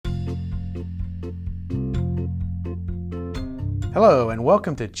Hello and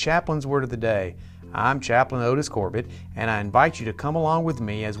welcome to Chaplain's Word of the Day. I'm Chaplain Otis Corbett and I invite you to come along with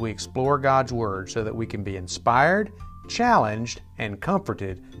me as we explore God's Word so that we can be inspired, challenged, and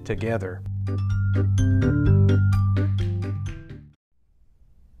comforted together.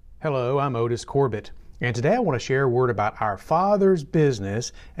 Hello, I'm Otis Corbett, and today I want to share a word about our Father's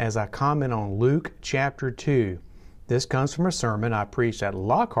business as I comment on Luke chapter 2. This comes from a sermon I preached at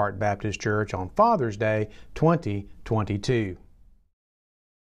Lockhart Baptist Church on Father's Day 2022.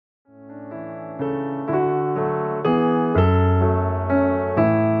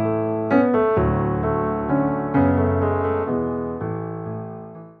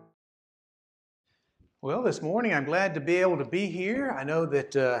 Well, this morning I'm glad to be able to be here. I know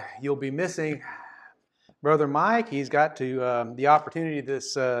that you'll be missing Brother Mike. He's got the opportunity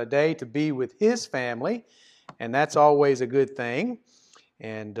this day to be with his family, and that's always a good thing.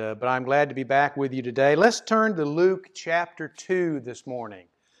 But I'm glad to be back with you today. Let's turn to Luke chapter 2 this morning.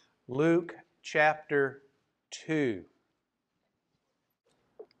 Luke chapter 2.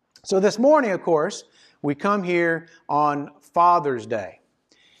 So this morning, of course, we come here on Father's Day.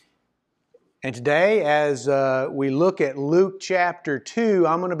 And today, as we look at Luke chapter 2,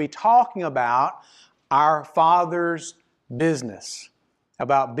 I'm going to be talking about our Father's business,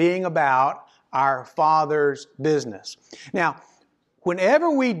 about being about our Father's business. Now, whenever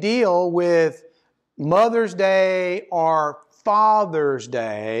we deal with Mother's Day or Father's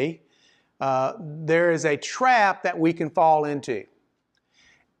Day, there is a trap that we can fall into.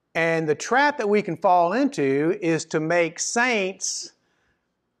 And the trap that we can fall into is to make saints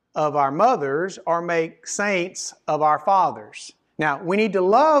of our mothers or make saints of our fathers. Now, we need to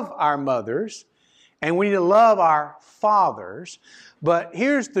love our mothers and we need to love our fathers, but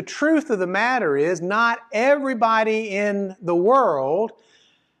here's the truth of the matter is not everybody in the world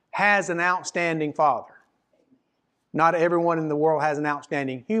has an outstanding father. Not everyone in the world has an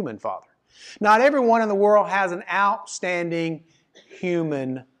outstanding human father. Not everyone in the world has an outstanding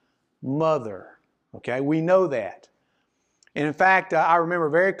human mother. Okay, we know that. And in fact, I remember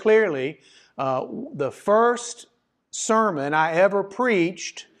very clearly the first sermon I ever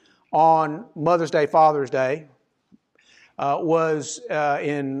preached on Mother's Day, Father's Day was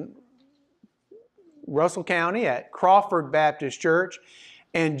in Russell County at Crawford Baptist Church.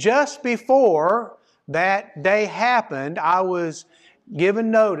 And just before that day happened, I was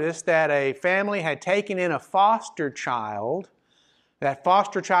given notice that a family had taken in a foster child. That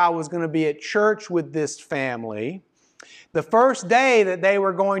foster child was going to be at church with this family. The first day that they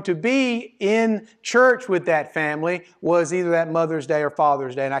were going to be in church with that family was either that Mother's Day or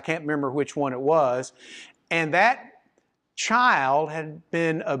Father's Day, and I can't remember which one it was. And that child had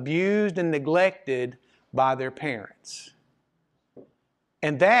been abused and neglected by their parents.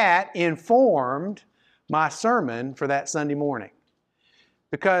 And that informed my sermon for that Sunday morning.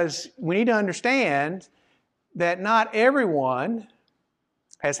 Because we need to understand that not everyone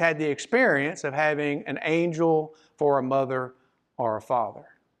has had the experience of having an angel for a mother or a father.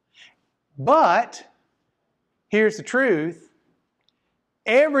 But here's the truth.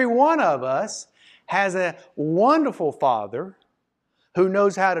 Every one of us has a wonderful father who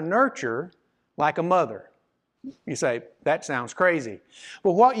knows how to nurture like a mother. You say, that sounds crazy.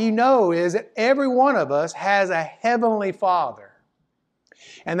 But what you know is that every one of us has a heavenly Father.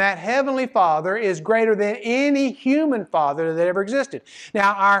 And that heavenly Father is greater than any human father that ever existed.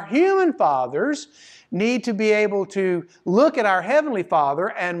 Now, our human fathers need to be able to look at our heavenly Father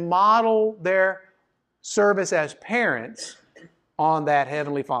and model their service as parents on that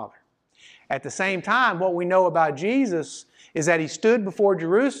heavenly Father. At the same time, what we know about Jesus is that He stood before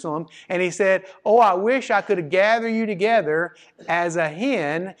Jerusalem and He said, "Oh, I wish I could gather you together as a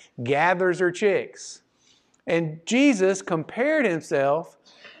hen gathers her chicks." And Jesus compared Himself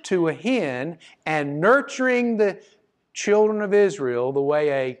to a hen and nurturing the children of Israel the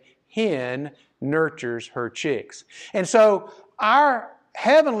way a hen nurtures her chicks. And so our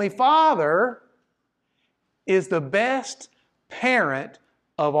Heavenly Father is the best parent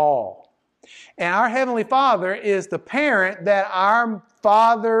of all. And our Heavenly Father is the parent that our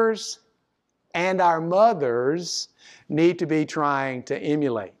fathers and our mothers need to be trying to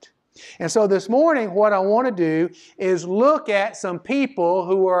emulate. And so this morning, what I want to do is look at some people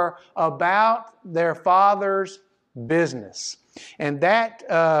who are about their Father's business. And that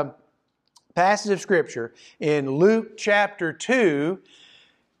passage of Scripture in Luke chapter 2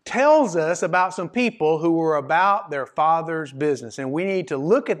 tells us about some people who were about their Father's business. And we need to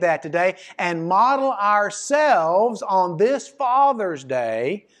look at that today and model ourselves on this Father's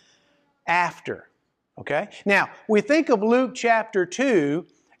Day after. Okay? Now, we think of Luke chapter 2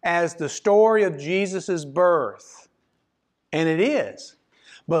 as the story of Jesus' birth. And it is.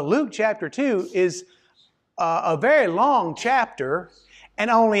 But Luke chapter 2 is a very long chapter, and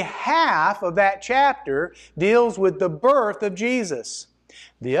only half of that chapter deals with the birth of Jesus.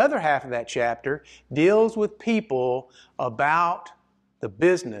 The other half of that chapter deals with people about the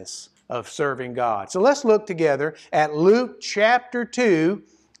business of serving God. So let's look together at Luke chapter 2,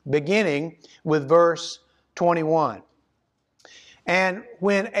 beginning with verse 21. And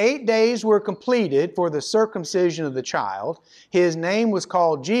when 8 days were completed for the circumcision of the child, his name was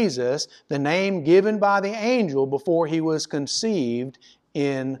called Jesus, the name given by the angel before he was conceived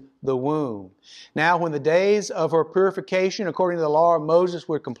in the womb. Now when the days of her purification according to the law of Moses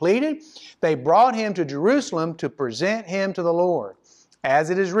were completed, they brought him to Jerusalem to present him to the Lord.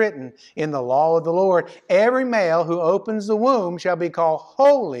 As it is written in the law of the Lord, every male who opens the womb shall be called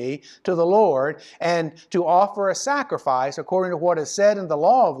holy to the Lord, and to offer a sacrifice according to what is said in the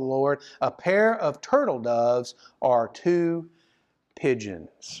law of the Lord, a pair of turtle doves or 2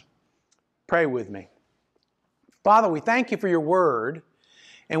 pigeons. Pray with me. Father, we thank you for your word,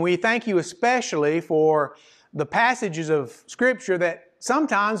 and we thank you especially for the passages of Scripture that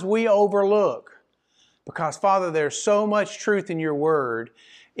sometimes we overlook. Because, Father, there's so much truth in your word,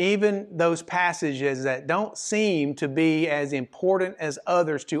 even those passages that don't seem to be as important as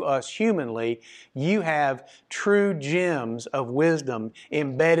others to us humanly, you have true gems of wisdom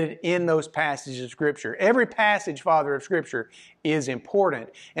embedded in those passages of Scripture. Every passage, Father, of Scripture is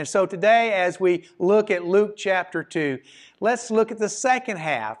important. And so today, as we look at Luke chapter 2, let's look at the second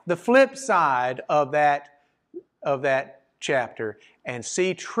half, the flip side of that chapter, and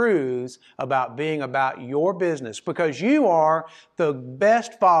see truths about being about your business, because you are the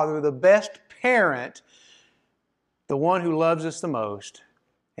best father, the best parent, the one who loves us the most.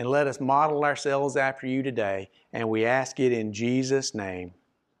 And let us model ourselves after you today, and we ask it in Jesus' name.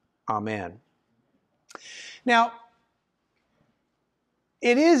 Amen. Now,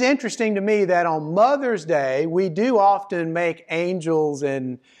 it is interesting to me that on Mother's Day, we do often make angels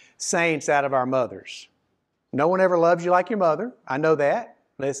and saints out of our mothers. No one ever loves you like your mother. I know that.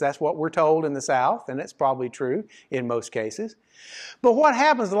 That's what we're told in the South, and it's probably true in most cases. But what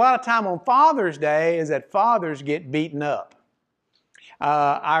happens a lot of time on Father's Day is that fathers get beaten up.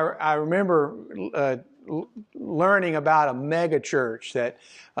 I remember learning about a mega church that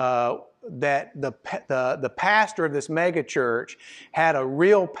the pastor of this mega church had a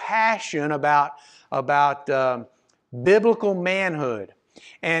real passion about biblical manhood.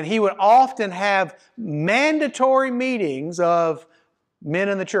 And he would often have mandatory meetings of men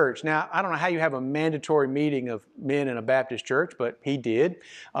in the church. Now, I don't know how you have a mandatory meeting of men in a Baptist church, but he did.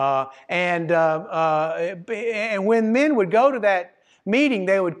 And when men would go to that meeting,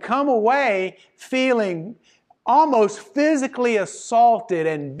 they would come away feeling almost physically assaulted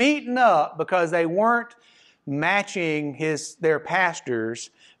and beaten up because they weren't matching their pastor's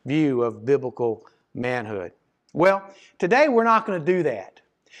view of biblical manhood. Well, today we're not going to do that.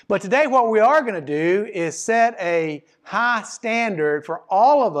 But today what we are going to do is set a high standard for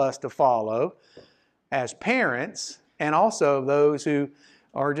all of us to follow as parents, and also those who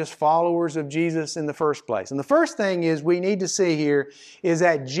are just followers of Jesus in the first place. And the first thing is we need to see here is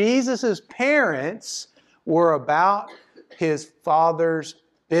that Jesus' parents were about his Father's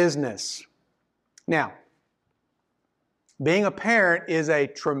business. Now, being a parent is a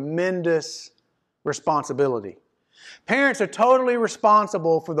tremendous responsibility. Parents are totally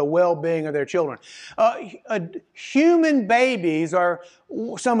responsible for the well-being of their children. Human babies are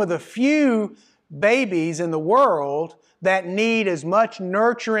some of the few babies in the world that need as much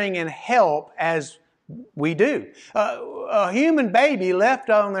nurturing and help as we do. A human baby left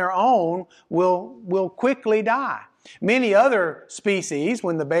on their own will quickly die. Many other species,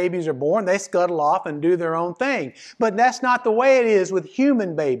 when the babies are born, they scuttle off and do their own thing. But that's not the way it is with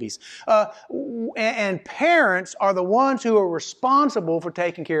human babies. And parents are the ones who are responsible for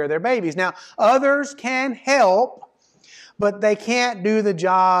taking care of their babies. Now, others can help, but they can't do the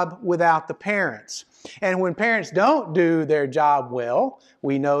job without the parents. And when parents don't do their job well,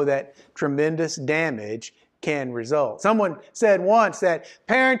 we know that tremendous damage can result. Someone said once that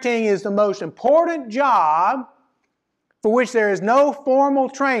parenting is the most important job for which there is no formal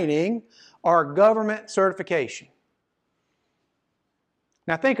training or government certification.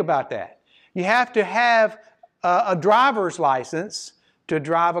 Now think about that. You have to have a driver's license to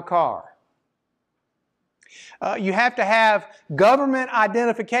drive a car. You have to have government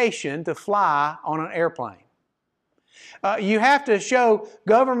identification to fly on an airplane. You have to show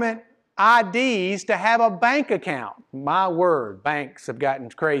government IDs to have a bank account. My word, banks have gotten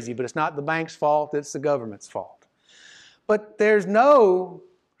crazy, but it's not the bank's fault, it's the government's fault. But there's no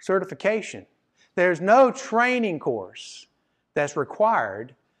certification. There's no training course that's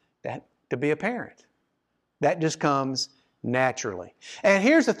required to be a parent. That just comes naturally. And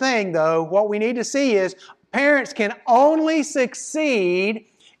here's the thing, though. What we need to see is parents can only succeed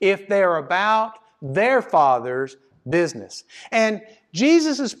if they're about their Father's business. And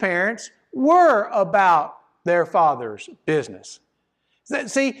Jesus' parents were about their Father's business.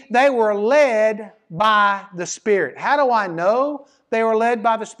 See, they were led by the Spirit. How do I know they were led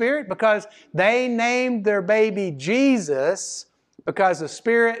by the Spirit? Because they named their baby Jesus because the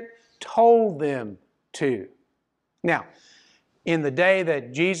Spirit told them to. Now, in the day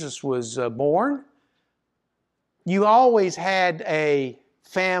that Jesus was born, you always had a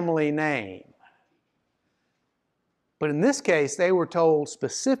family name. But in this case, they were told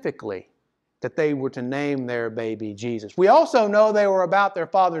specifically that they were to name their baby Jesus. We also know they were about their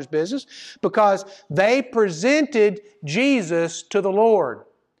Father's business because they presented Jesus to the Lord.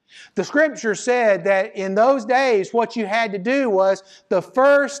 The Scripture said that in those days, what you had to do was the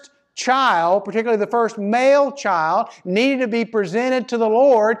first child, particularly the first male child, needed to be presented to the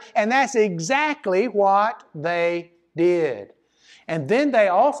Lord, and that's exactly what they did. And then they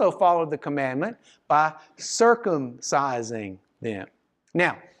also followed the commandment by circumcising them.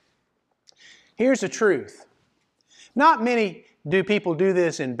 Now, here's the truth. Not many people do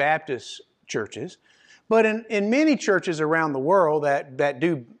this in Baptist churches, but in many churches around the world that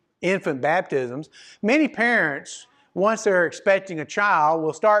do infant baptisms, many parents, once they're expecting a child,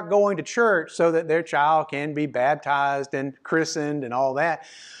 will start going to church so that their child can be baptized and christened and all that.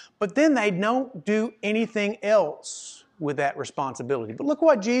 But then they don't do anything else with that responsibility. But look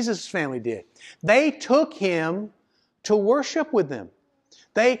what Jesus' family did. They took him to worship with them.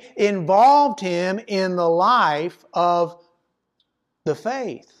 They involved him in the life of the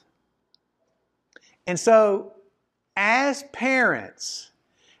faith. And so, as parents,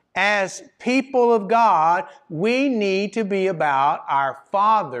 as people of God, we need to be about our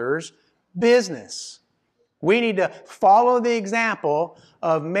Father's business. We need to follow the example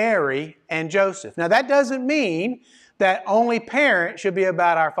of Mary and Joseph. Now, that doesn't mean that only parents should be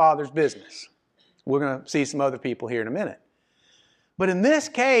about our Father's business. We're going to see some other people here in a minute. But in this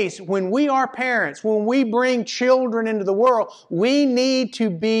case, when we are parents, when we bring children into the world, we need to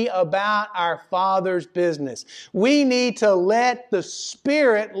be about our Father's business. We need to let the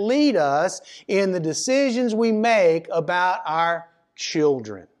Spirit lead us in the decisions we make about our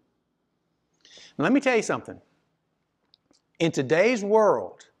children. Now, let me tell you something. In today's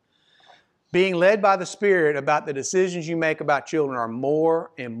world, being led by the Spirit about the decisions you make about children are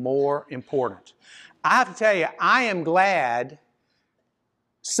more and more important. I have to tell you, I am glad,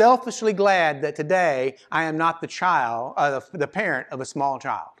 selfishly glad, that today I am not the parent of a small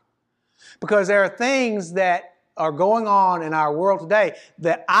child. Because there are things that are going on in our world today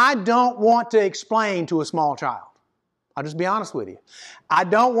that I don't want to explain to a small child. I'll just be honest with you. I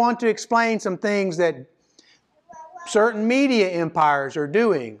don't want to explain some things that certain media empires are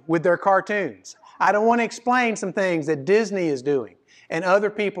doing with their cartoons. I don't want to explain some things that Disney is doing and other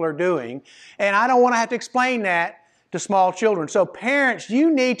people are doing. And I don't want to have to explain that to small children. So parents,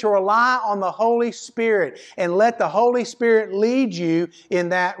 you need to rely on the Holy Spirit and let the Holy Spirit lead you in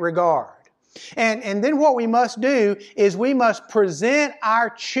that regard. And then what we must do is we must present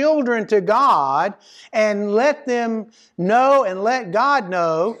our children to God and let them know and let God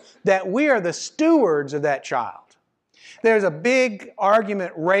know that we are the stewards of that child. There's a big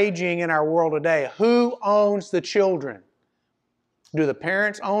argument raging in our world today. Who owns the children? Do the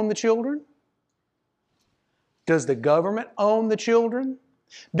parents own the children? Does the government own the children?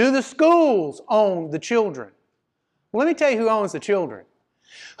 Do the schools own the children? Well, let me tell you who owns the children.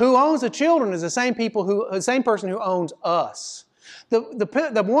 Who owns the children is the same person who owns us.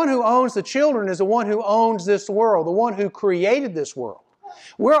 The one who owns the children is the one who owns this world, the one who created this world.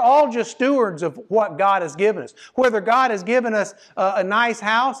 We're all just stewards of what God has given us. Whether God has given us a nice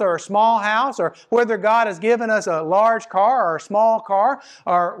house or a small house, or whether God has given us a large car or a small car,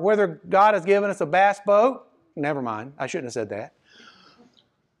 or whether God has given us a bass boat. Never mind, I shouldn't have said that.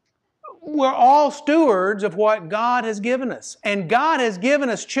 We're all stewards of what God has given us. And God has given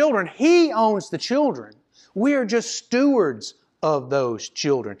us children. He owns the children. We are just stewards of those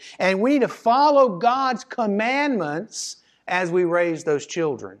children. And we need to follow God's commandments as we raise those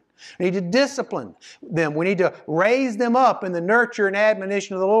children. We need to discipline them. We need to raise them up in the nurture and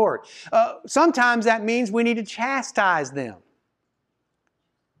admonition of the Lord. Sometimes that means we need to chastise them.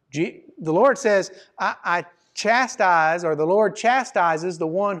 The Lord says, I chastise, or the Lord chastises the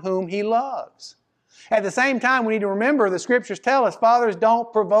one whom He loves. At the same time, we need to remember the Scriptures tell us, fathers,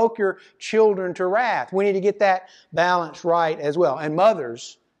 don't provoke your children to wrath. We need to get that balance right as well, and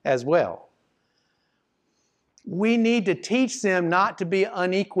mothers as well. we need to teach them not to be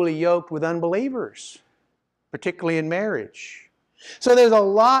unequally yoked with unbelievers, particularly in marriage. So there's a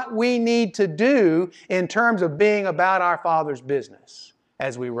lot we need to do in terms of being about our Father's business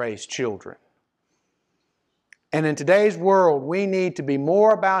as we raise children. And in today's world, we need to be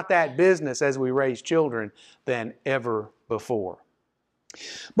more about that business as we raise children than ever before.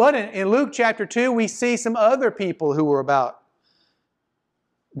 But in Luke chapter 2, we see some other people who were about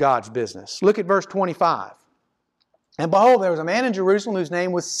God's business. Look at verse 25. And behold, there was a man in Jerusalem whose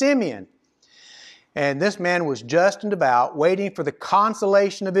name was Simeon. And this man was just and devout, waiting for the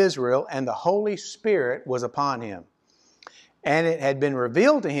consolation of Israel, and the Holy Spirit was upon him. And it had been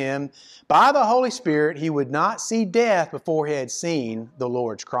revealed to him by the Holy Spirit he would not see death before he had seen the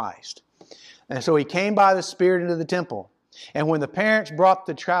Lord's Christ. And so he came by the Spirit into the temple. And when the parents brought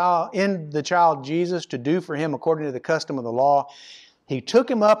the child Jesus to do for him according to the custom of the law, he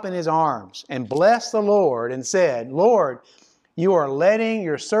took him up in his arms and blessed the Lord and said, Lord, you are letting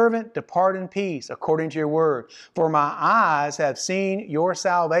your servant depart in peace according to your word. For my eyes have seen your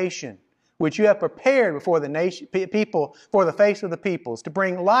salvation, which you have prepared before the people, for the face of the peoples, to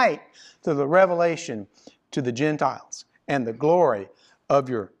bring light to the revelation to the Gentiles and the glory of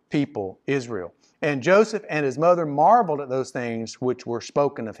your people Israel. And Joseph and his mother marveled at those things which were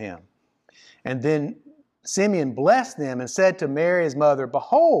spoken of him. And then Simeon blessed them and said to Mary his mother,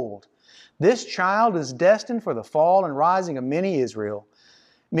 Behold, this child is destined for the fall and rising of many in Israel,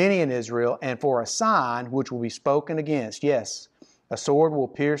 and for a sign which will be spoken against. Yes, a sword will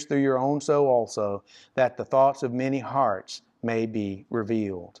pierce through your own soul also, that the thoughts of many hearts may be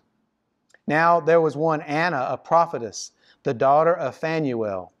revealed. Now there was one Anna, a prophetess, the daughter of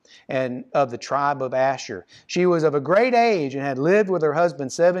Phanuel, and of the tribe of Asher. She was of a great age and had lived with her husband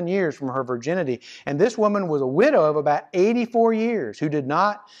 7 years from her virginity. And this woman was a widow of about 84 years, who did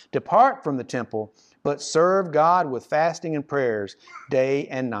not depart from the temple, but served God with fasting and prayers day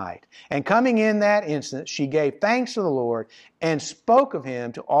and night. And coming in that instant, she gave thanks to the Lord and spoke of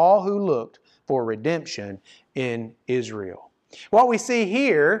him to all who looked for redemption in Israel. What we see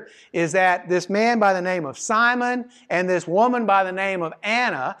here is that this man by the name of Simon and this woman by the name of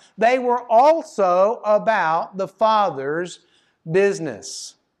Anna, they were also about the Father's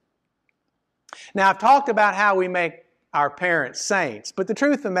business. Now, I've talked about how we make our parents saints, but the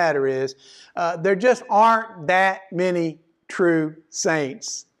truth of the matter is there just aren't that many true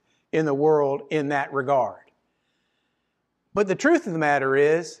saints in the world in that regard. But the truth of the matter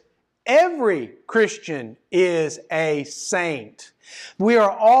is, every Christian is a saint. We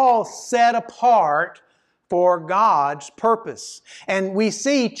are all set apart for God's purpose. And we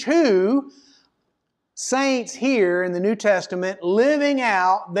see two saints here in the New Testament living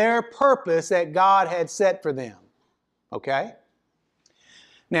out their purpose that God had set for them. Okay?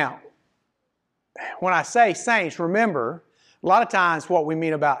 Now, when I say saints, remember, a lot of times what we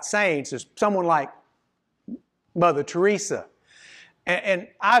mean about saints is someone like Mother Teresa. And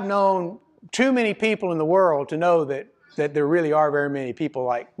I've known too many people in the world to know that there really are very many people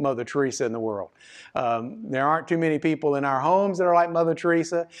like Mother Teresa in the world. There aren't too many people in our homes that are like Mother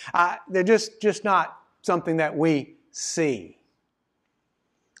Teresa. They're just not something that we see.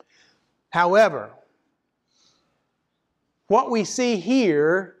 However, what we see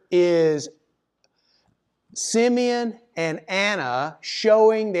here is Simeon and Anna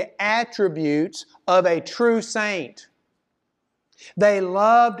showing the attributes of a true saint. They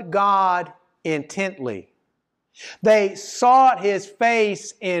loved God intently. They sought His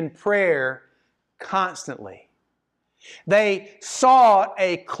face in prayer constantly. They sought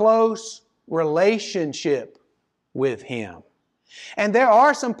a close relationship with Him. And there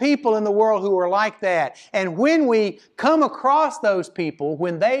are some people in the world who are like that. And when we come across those people,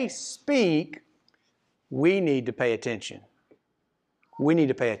 when they speak, we need to pay attention. We need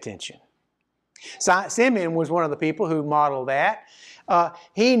to pay attention. Simeon was one of the people who modeled that.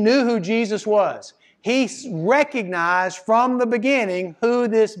 He knew who Jesus was. He recognized from the beginning who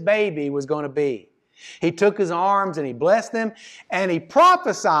this baby was going to be. He took his arms and he blessed them, and he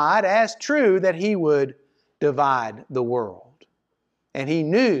prophesied as true that he would divide the world. And he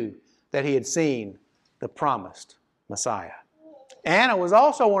knew that he had seen the promised Messiah. Anna was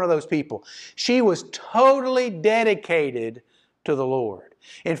also one of those people. She was totally dedicated to the Lord.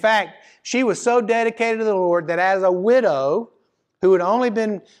 In fact, she was so dedicated to the Lord that as a widow who had only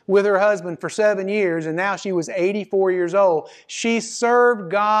been with her husband for 7 years, and now she was 84 years old, she served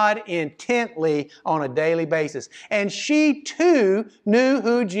God intently on a daily basis. And she too knew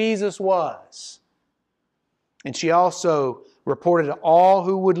who Jesus was. And she also reported to all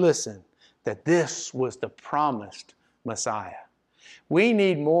who would listen that this was the promised Messiah. We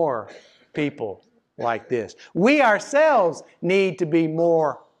need more people like this. We ourselves need to be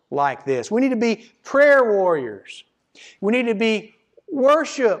more like this. We need to be prayer warriors. We need to be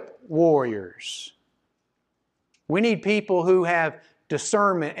worship warriors. We need people who have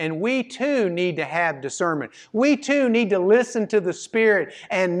discernment, and we too need to have discernment. We too need to listen to the Spirit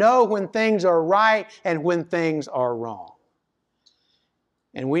and know when things are right and when things are wrong.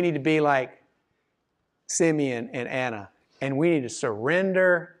 And we need to be like Simeon and Anna, and we need to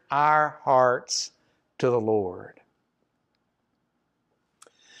surrender our hearts to the Lord.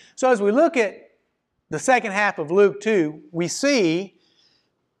 So as we look at the second half of Luke 2, we see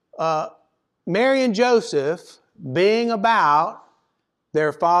Mary and Joseph being about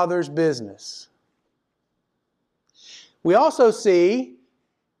their father's business. We also see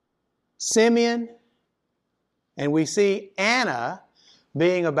Simeon and we see Anna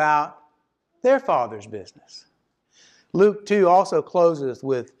being about their father's business. Luke 2 also closes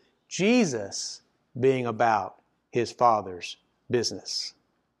with Jesus being about His Father's business.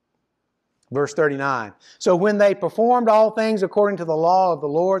 Verse 39, so when they performed all things according to the law of the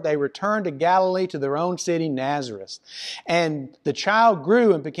Lord, they returned to Galilee to their own city, Nazareth. And the child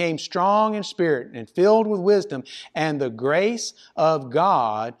grew and became strong in spirit and filled with wisdom, and the grace of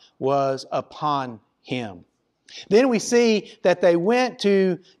God was upon him. Then we see that they went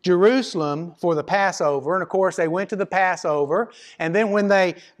to Jerusalem for the Passover, and of course they went to the Passover, and then when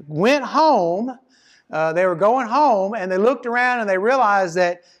they went home, they were going home, and they looked around and they realized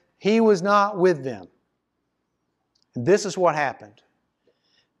that He was not with them. And this is what happened.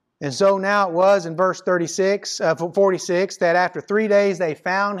 And so now it was in verse 46 that after 3 days they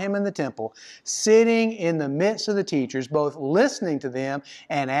found Him in the temple, sitting in the midst of the teachers, both listening to them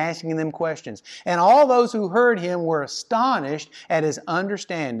and asking them questions. And all those who heard Him were astonished at His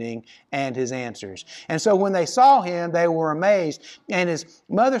understanding and His answers. And so when they saw Him, they were amazed. And His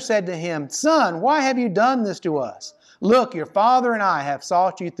mother said to Him, Son, why have you done this to us? Look, your father and I have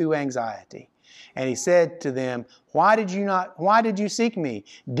sought you through anxiety. And He said to them, Why did you seek me?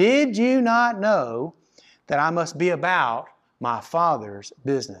 Did you not know that I must be about my Father's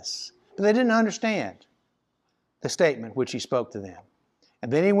business? But they didn't understand the statement which He spoke to them.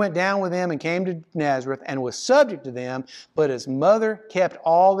 And then He went down with them and came to Nazareth and was subject to them, but His mother kept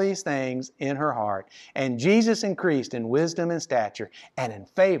all these things in her heart. And Jesus increased in wisdom and stature and in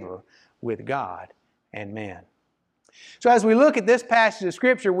favor with God and men. So as we look at this passage of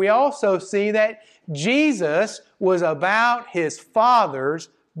Scripture, we also see that Jesus was about His Father's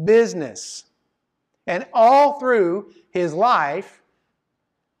business. And all through His life,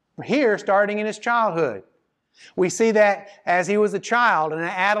 here starting in His childhood, we see that as He was a child and an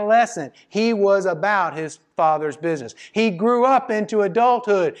adolescent, He was about His Father's business. He grew up into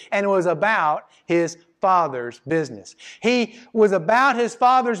adulthood and was about His Father's business. He was about His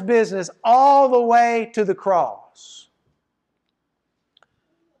Father's business all the way to the cross.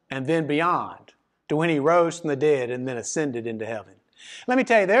 And then beyond, to when He rose from the dead and then ascended into heaven. Let me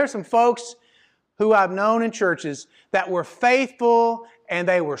tell you, there are some folks who I've known in churches that were faithful and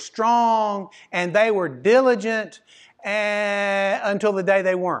they were strong and they were diligent until the day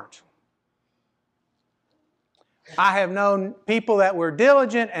they weren't. I have known people that were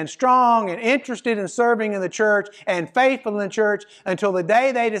diligent and strong and interested in serving in the church and faithful in the church until the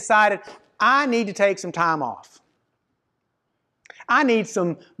day they decided, I need to take some time off. I need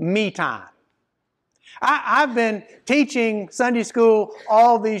some me time. I've been teaching Sunday school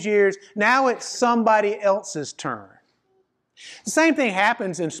all these years. Now it's somebody else's turn. The same thing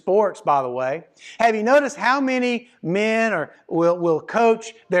happens in sports, by the way. Have you noticed how many men will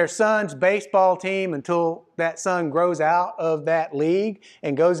coach their son's baseball team until that son grows out of that league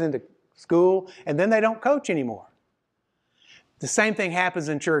and goes into school, and then they don't coach anymore? The same thing happens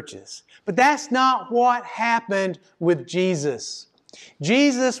in churches. But that's not what happened with Jesus.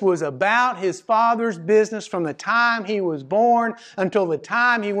 Jesus was about His Father's business from the time He was born until the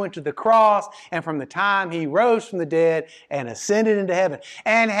time He went to the cross and from the time He rose from the dead and ascended into heaven.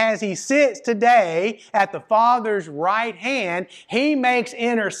 And as He sits today at the Father's right hand, He makes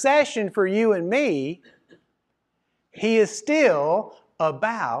intercession for you and me. He is still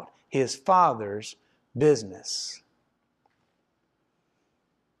about His Father's business.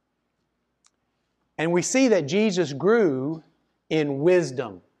 And we see that Jesus grew in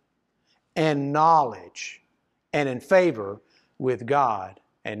wisdom and knowledge and in favor with God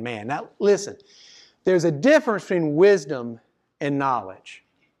and man. Now listen, there's a difference between wisdom and knowledge.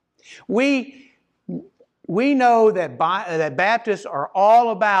 We know that Baptists are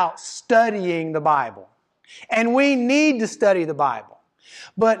all about studying the Bible. And we need to study the Bible.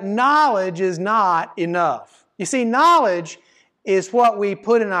 But knowledge is not enough. You see, knowledge is what we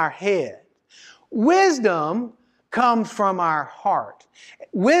put in our head. Wisdom comes from our heart.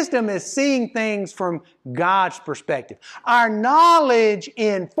 Wisdom is seeing things from God's perspective. Our knowledge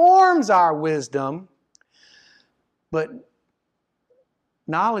informs our wisdom, but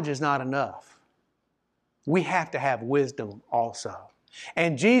knowledge is not enough. We have to have wisdom also.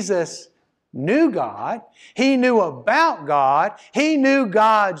 And Jesus knew God. He knew about God. He knew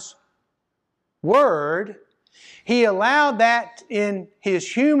God's Word. He allowed that in His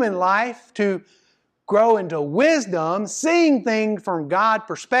human life to grow into wisdom, seeing things from God's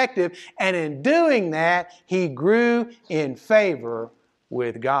perspective, and in doing that, He grew in favor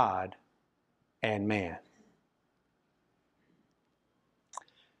with God and man.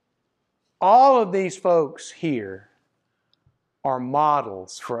 All of these folks here are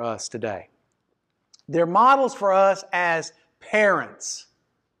models for us today. They're models for us as parents.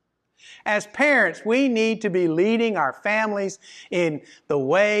 As parents, we need to be leading our families in the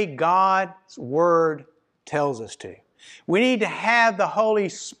way God's Word tells us to. We need to have the Holy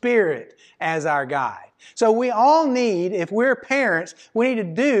Spirit as our guide. So we all need, if we're parents, we need to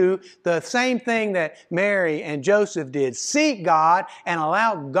do the same thing that Mary and Joseph did. Seek God and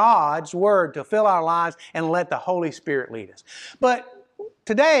allow God's Word to fill our lives and let the Holy Spirit lead us. But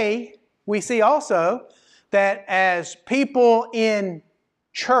today, we see also that as people in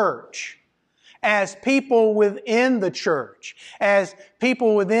church, as people within the church, as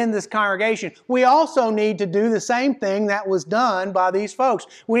people within this congregation, we also need to do the same thing that was done by these folks.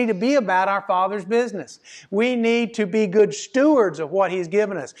 We need to be about our Father's business. We need to be good stewards of what He's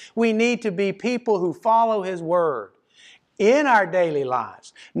given us. We need to be people who follow His Word in our daily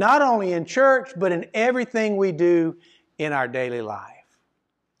lives, not only in church, but in everything we do in our daily life.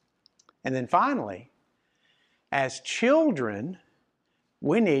 And then finally, as children,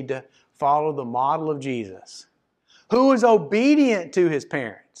 we need to follow the model of Jesus, who was obedient to His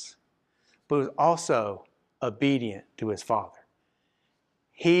parents, but was also obedient to His Father.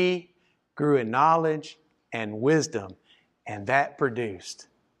 He grew in knowledge and wisdom, and that produced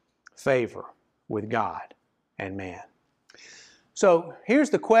favor with God and man. So here's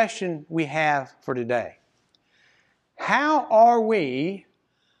the question we have for today. How are we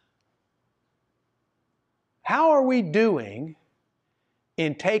doing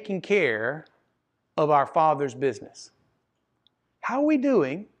in taking care of our Father's business? How are we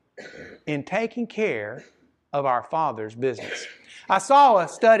doing in taking care of our Father's business? I saw a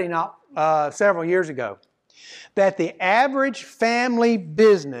study several years ago that the average family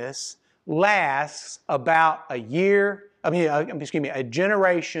business lasts about a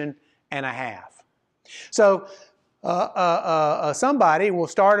generation and a half. So somebody will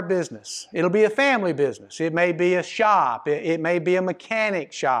start a business. It'll be a family business. It may be a shop. It may be a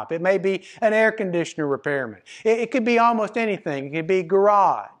mechanic shop. It may be an air conditioner repairman. It could be almost anything. It could be a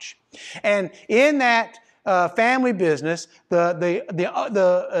garage. And in that family business,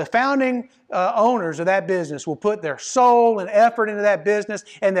 the founding owners of that business will put their soul and effort into that business,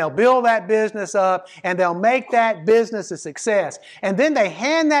 and they'll build that business up, and they'll make that business a success. And then they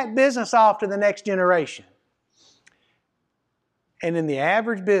hand that business off to the next generation. And in the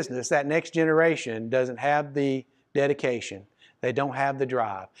average business, that next generation doesn't have the dedication. They don't have the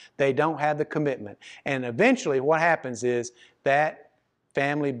drive. They don't have the commitment. And eventually what happens is that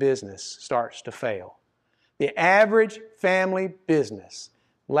family business starts to fail. The average family business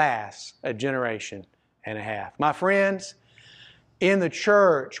lasts a generation and a half. My friends, in the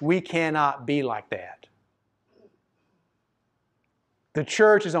church, we cannot be like that. The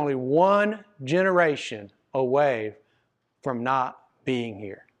church is only one generation away from not being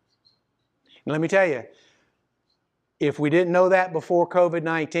here. And let me tell you, if we didn't know that before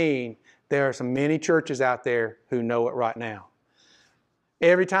COVID-19, there are many churches out there who know it right now.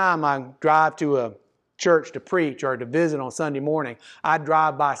 Every time I drive to a church to preach or to visit on Sunday morning, I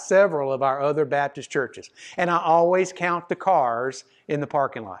drive by several of our other Baptist churches, and I always count the cars in the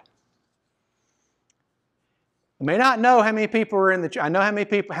parking lot. I may not know how many people are in the church. I know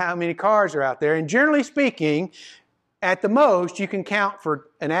how many cars are out there, and generally speaking, at the most, you can count for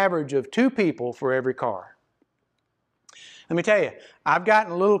an average of 2 people for every car. Let me tell you, I've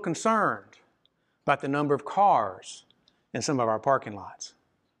gotten a little concerned about the number of cars in some of our parking lots.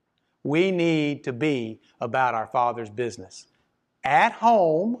 We need to be about our Father's business. At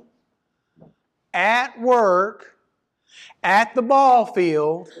home, at work, at the ball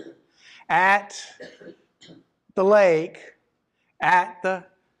field, at the lake, at the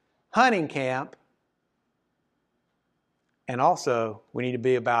hunting camp, and also, we need to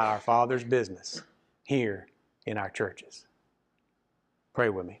be about our Father's business here in our churches. Pray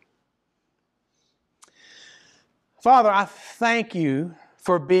with me. Father, I thank You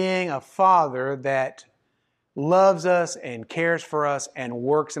for being a Father that loves us and cares for us and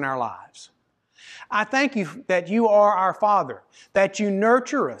works in our lives. I thank you that you are our Father, that you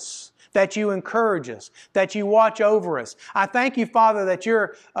nurture us, that you encourage us, that you watch over us. I thank you, Father, that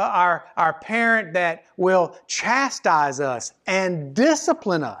you're our parent that will chastise us and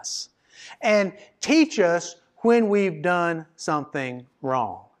discipline us and teach us when we've done something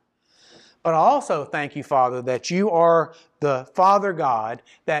wrong. But I also thank you, Father, that you are the Father God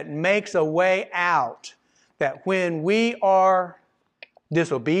that makes a way out, that when we are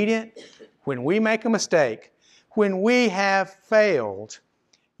disobedient, when we make a mistake, when we have failed,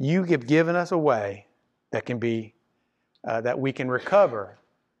 you have given us a way that can be, that we can recover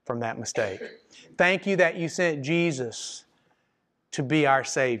from that mistake. Thank you that you sent Jesus to be our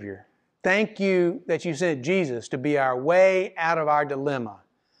Savior. Thank you that you sent Jesus to be our way out of our dilemma.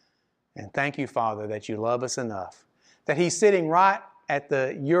 And thank you, Father, that you love us enough, that He's sitting right at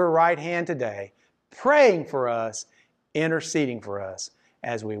your right hand today, praying for us, interceding for us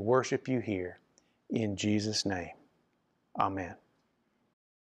as we worship you here. In Jesus' name, amen.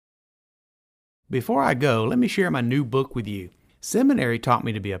 Before I go, let me share my new book with you. Seminary taught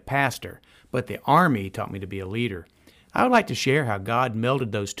me to be a pastor, but the Army taught me to be a leader. I would like to share how God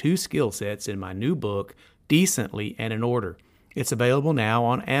melded those two skill sets in my new book, Decently and in Order. It's available now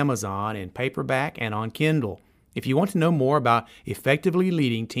on Amazon in paperback and on Kindle. If you want to know more about effectively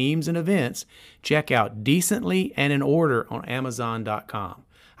leading teams and events, check out Decently and in Order on Amazon.com.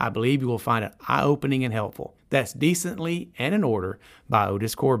 I believe you will find it eye-opening and helpful. That's Decently and in Order by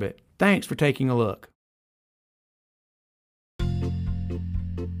Otis Corbett. Thanks for taking a look.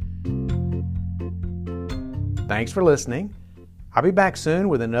 Thanks for listening. I'll be back soon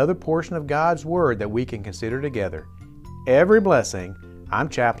with another portion of God's Word that we can consider together. Every blessing. I'm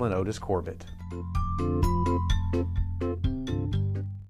Chaplain Otis Corbett.